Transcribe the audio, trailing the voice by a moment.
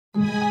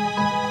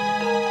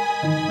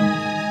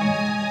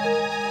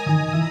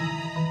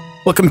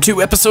Welcome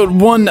to episode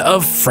 1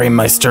 of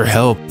Framemeister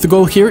Help. The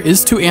goal here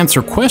is to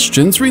answer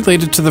questions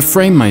related to the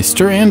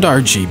Framemeister and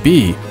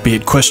RGB, be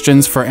it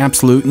questions for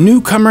absolute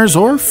newcomers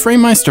or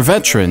Framemeister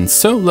veterans,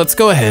 so let's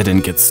go ahead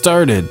and get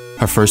started.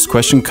 Our first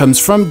question comes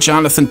from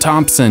Jonathan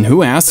Thompson,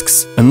 who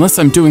asks, unless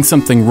I'm doing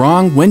something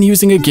wrong, when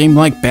using a game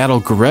like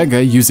Battle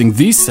Garega using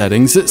these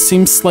settings, it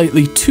seems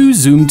slightly too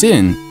zoomed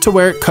in, to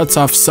where it cuts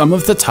off some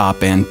of the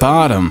top and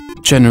bottom.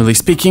 Generally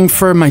speaking,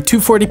 for my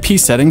 240p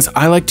settings,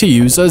 I like to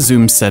use a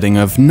zoom setting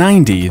of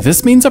 90.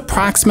 This means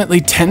approximately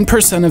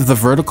 10% of the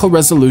vertical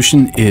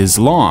resolution is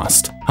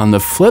lost. On the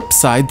flip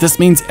side, this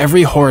means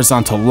every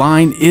horizontal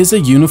line is a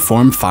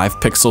uniform 5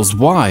 pixels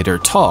wide or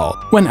tall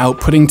when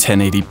outputting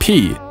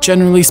 1080p.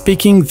 Generally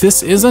speaking,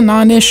 this is a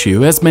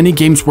non-issue as many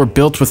games were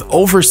built with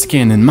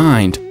overscan in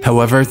mind.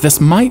 However, this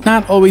might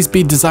not always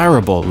be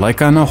desirable,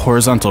 like on a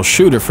horizontal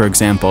shooter for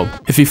example.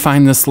 If you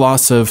find this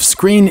loss of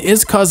screen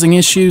is causing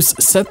issues,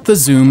 set the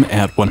zoom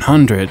at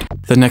 100.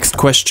 The next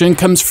question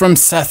comes from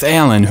Seth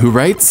Allen, who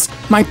writes,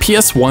 my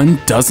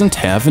PS1 doesn't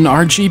have an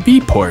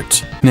RGB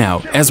port. Now,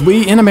 as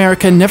we in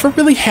America never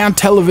really had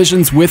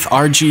televisions with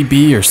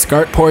RGB or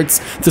Scart ports,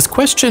 this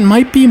question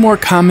might be more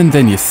common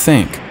than you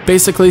think.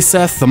 Basically,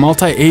 Seth, the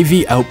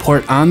multi-AV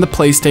output on the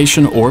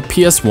PlayStation or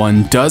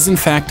PS1 does in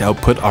fact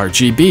output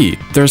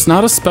RGB. There's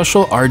not a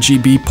special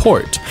RGB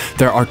port.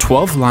 There are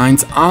 12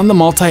 lines on the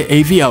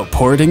multi-AV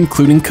output,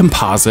 including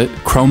composite,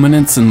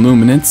 chrominance and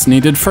luminance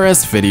needed for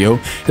S-video,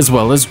 as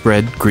well as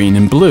red, green,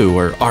 and blue,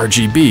 or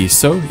RGB,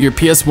 so your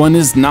PS1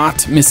 is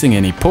not missing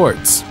any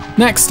ports.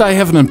 Next, I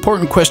have an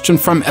important question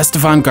from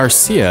Estevan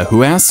Garcia,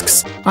 who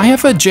asks, I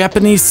have a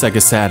Japanese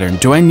Sega Saturn.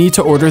 Do I need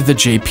to order the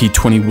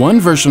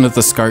JP21 version of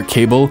the Scart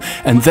cable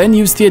and then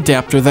use the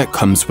adapter that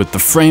comes with the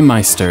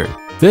Framemeister?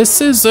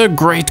 This is a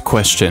great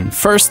question.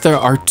 First, there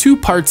are two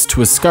parts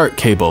to a Scart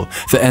cable,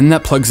 the end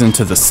that plugs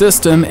into the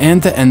system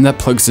and the end that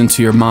plugs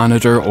into your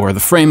monitor or the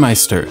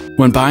Framemeister.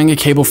 When buying a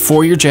cable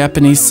for your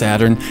Japanese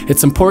Saturn,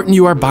 it's important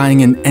you are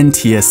buying an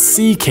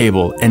NTSC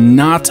cable and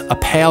not a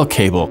PAL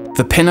cable.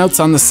 The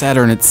pinouts on the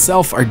Saturn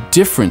itself are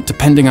different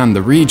depending on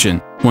the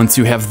region. Once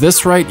you have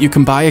this right, you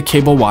can buy a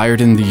cable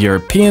wired in the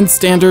European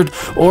standard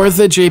or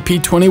the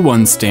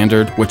JP21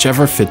 standard,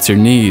 whichever fits your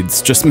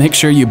needs. Just make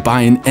sure you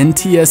buy an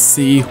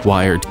NTSC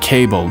wired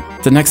cable.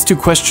 The next two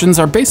questions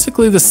are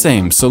basically the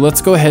same, so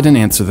let's go ahead and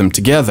answer them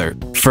together.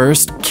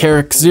 First,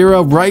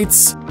 Carrick0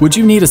 writes, would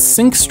you need a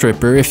sync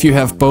stripper if you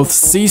have both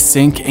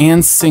C-Sync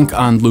and Sync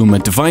on Luma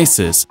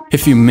devices?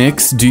 If you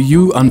mix, do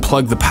you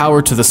unplug the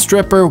power to the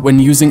stripper when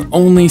using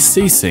only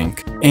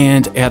C-Sync?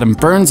 And Adam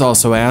Burns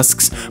also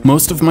asks,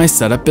 most of my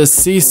setup is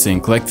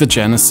C-Sync like the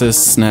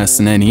Genesis, SNES,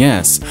 and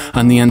NES.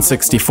 On the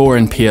N64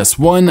 and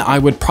PS1, I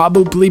would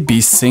probably be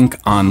Sync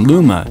on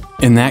Luma.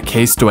 In that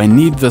case, do I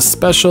need the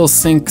special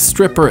Sync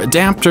stripper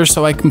adapter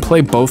so I can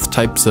play both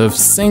types of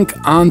Sync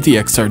on the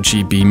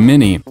XRGB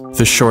Mini?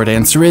 The short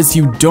answer is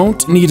you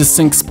don't need a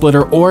sync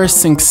splitter or a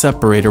sync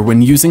separator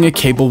when using a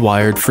cable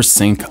wired for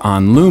sync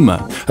on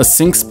Luma. A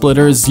sync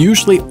splitter is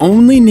usually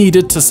only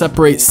needed to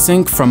separate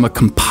sync from a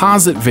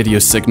composite video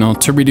signal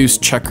to reduce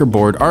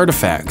checkerboard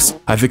artifacts.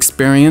 I've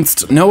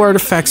experienced no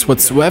artifacts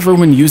whatsoever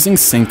when using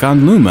sync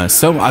on Luma,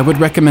 so I would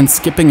recommend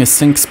skipping a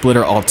sync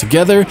splitter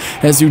altogether,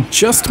 as you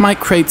just might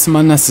create some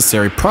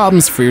unnecessary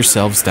problems for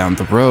yourselves down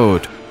the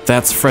road.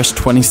 That's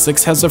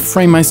Fresh26 has a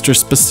Framemeister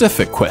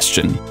specific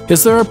question.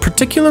 Is there a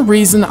particular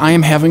reason I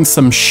am having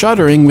some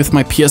shuddering with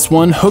my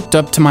PS1 hooked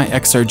up to my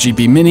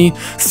XRGB Mini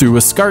through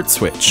a Scart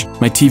switch?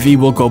 My TV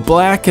will go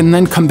black and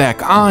then come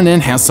back on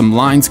and has some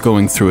lines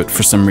going through it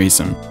for some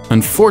reason.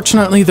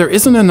 Unfortunately, there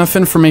isn't enough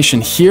information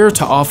here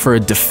to offer a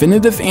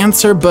definitive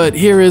answer, but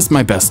here is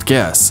my best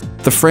guess.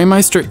 The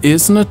Framemeister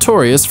is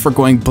notorious for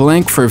going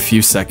blank for a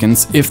few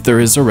seconds if there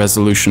is a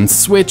resolution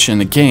switch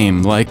in a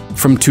game, like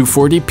from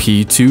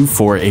 240p to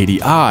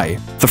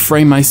 480i. The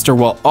Framemeister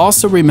will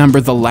also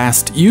remember the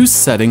last use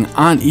setting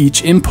on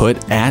each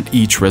input at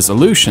each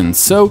resolution,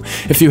 so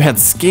if you had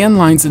scan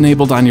lines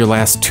enabled on your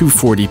last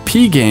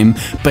 240p game,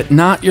 but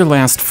not your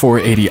last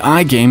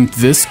 480i game,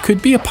 this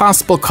could be a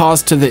possible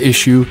cause to the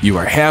issue you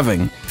are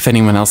having. If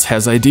anyone else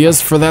has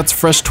ideas for That's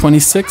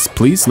Fresh26,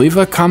 please leave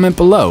a comment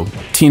below.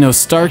 Tino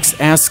Starks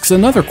asks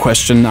another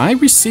question I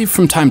receive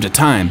from time to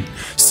time.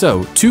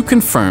 So, to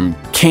confirm,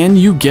 can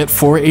you get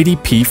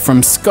 480p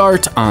from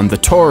Scart on the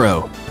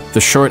Toro? The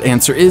short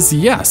answer is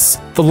yes.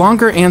 The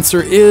longer answer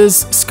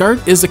is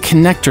Scart is a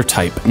connector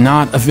type,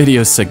 not a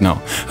video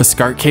signal. A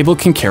Scart cable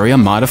can carry a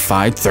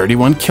modified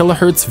 31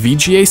 kHz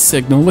VGA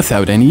signal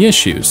without any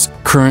issues.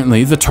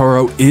 Currently, the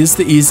Toro is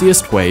the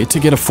easiest way to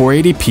get a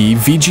 480p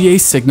VGA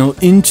signal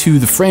into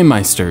the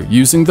Framemeister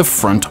using the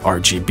front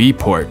RGB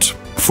port.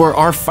 For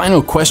our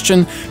final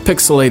question,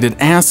 Pixelated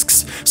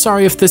asks,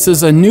 sorry if this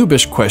is a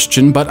noobish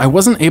question, but I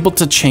wasn't able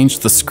to change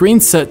the screen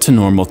set to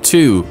normal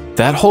too.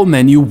 That whole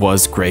menu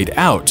was grayed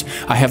out.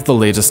 I have the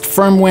latest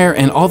firmware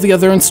and all the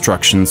other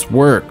instructions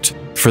worked.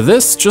 For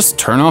this, just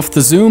turn off the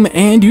zoom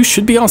and you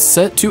should be all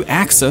set to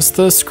access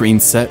the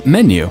screen set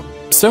menu.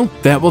 So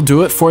that will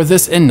do it for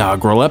this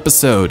inaugural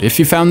episode. If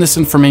you found this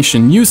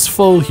information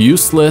useful,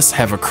 useless,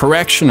 have a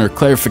correction or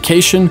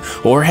clarification,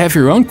 or have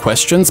your own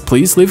questions,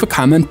 please leave a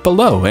comment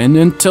below. And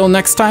until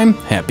next time,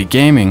 happy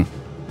gaming.